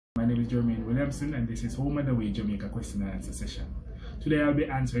My name is Jermaine Williamson and this is Home and Away Jamaica question and answer session. Today I'll be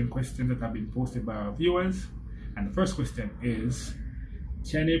answering questions that have been posted by our viewers, and the first question is: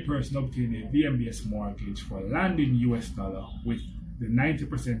 can a person obtain a VMBS mortgage for land in US dollar with the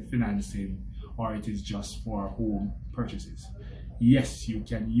 90% financing, or it is just for home purchases? Yes, you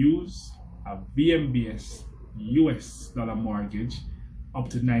can use a VMBS US dollar mortgage up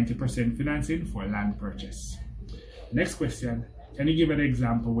to 90% financing for land purchase. Next question: can you give an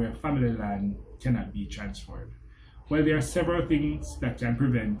example where family land cannot be transferred? Well, there are several things that can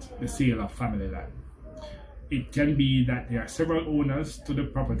prevent the sale of family land. It can be that there are several owners to the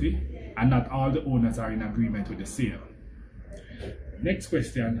property and not all the owners are in agreement with the sale. Next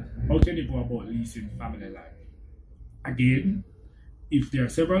question: how can you go about leasing family land? Again, if there are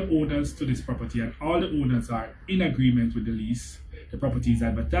several owners to this property and all the owners are in agreement with the lease, the property is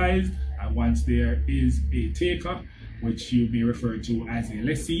advertised, and once there is a taker, which you may refer to as a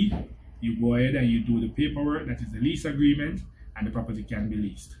lessee, you go ahead and you do the paperwork, that is the lease agreement, and the property can be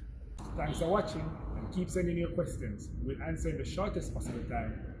leased. Thanks for watching, and keep sending your questions. We'll answer in the shortest possible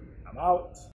time. I'm out.